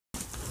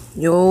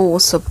Yo,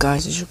 what's up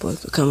guys, it's your boy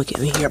Become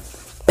Again here,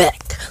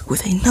 back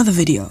with another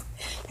video.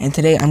 And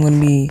today I'm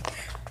gonna be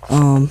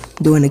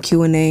doing a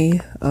Q&A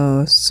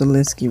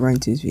Zelensky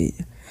Writes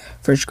video.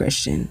 First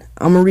question,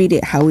 I'm gonna read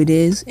it how it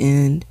is,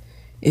 and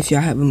if y'all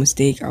have a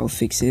mistake I'll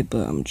fix it,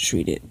 but I'm just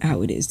read it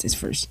how it is this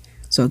first,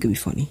 so it could be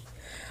funny.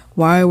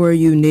 Why were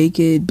you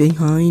naked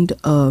behind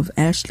of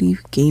Ashley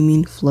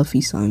Gaming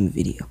Fluffy Slime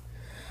video?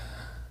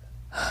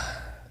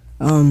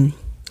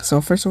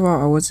 So first of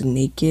all, I wasn't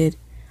naked.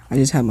 I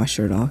just had my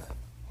shirt off.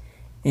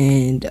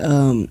 And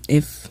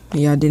if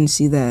y'all didn't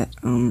see that,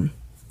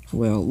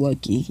 well,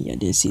 lucky y'all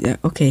didn't see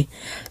that. Okay,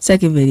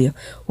 second video.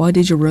 Why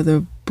did your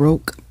brother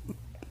broke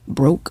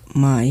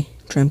my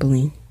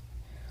trampoline?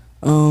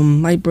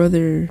 My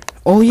brother,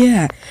 oh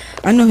yeah,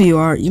 I know who you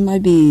are. You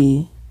might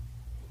be,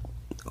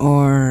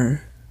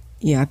 or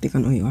yeah, I think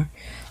I know who you are.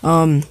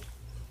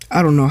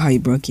 I don't know how he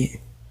broke it.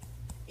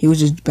 He was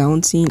just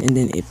bouncing and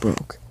then it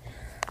broke.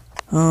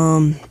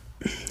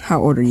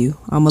 How old are you?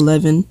 I'm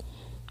 11.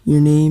 Your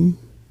name?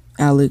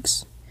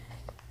 Alex.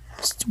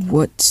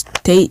 What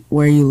state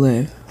where you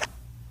live?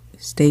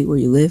 State where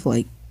you live,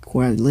 like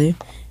where I live,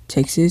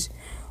 Texas.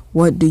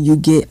 What do you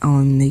get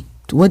on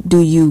what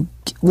do you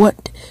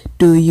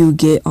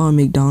get on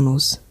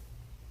McDonald's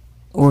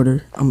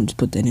order? I'm gonna just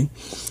put that in.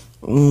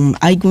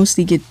 I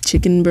mostly get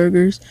chicken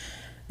burgers.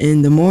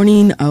 In the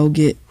morning, I'll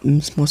get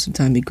most of the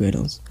time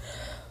McGriddles.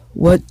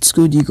 What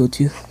school do you go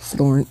to?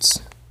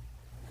 Florence.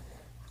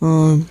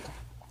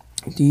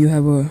 Do you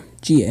have a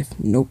GF?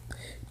 Nope.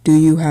 Do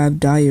you have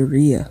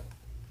diarrhea?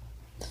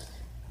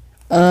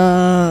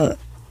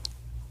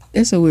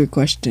 It's a weird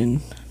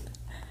question.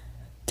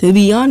 To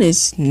be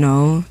honest,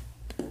 no.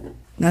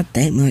 Not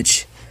that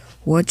much.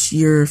 What's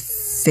your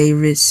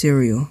favorite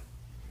cereal?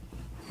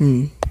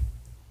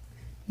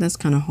 That's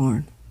kind of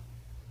hard.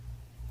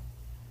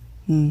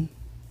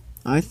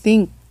 I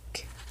think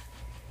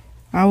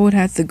I would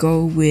have to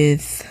go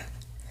with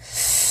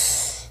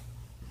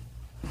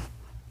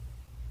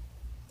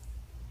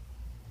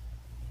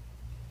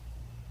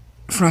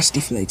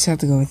Frosty Flakes. I have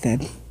to go with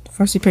that.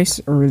 Frosty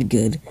Flakes are really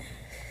good.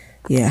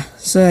 Yeah.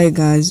 So hey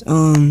guys,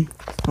 I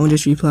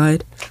just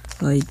replied.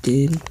 I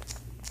did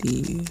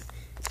the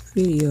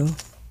video.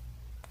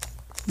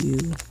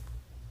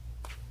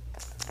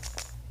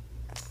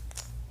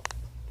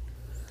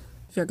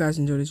 If y'all guys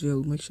enjoyed this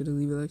video, make sure to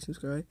leave a like,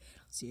 subscribe.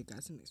 See you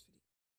guys in the next video.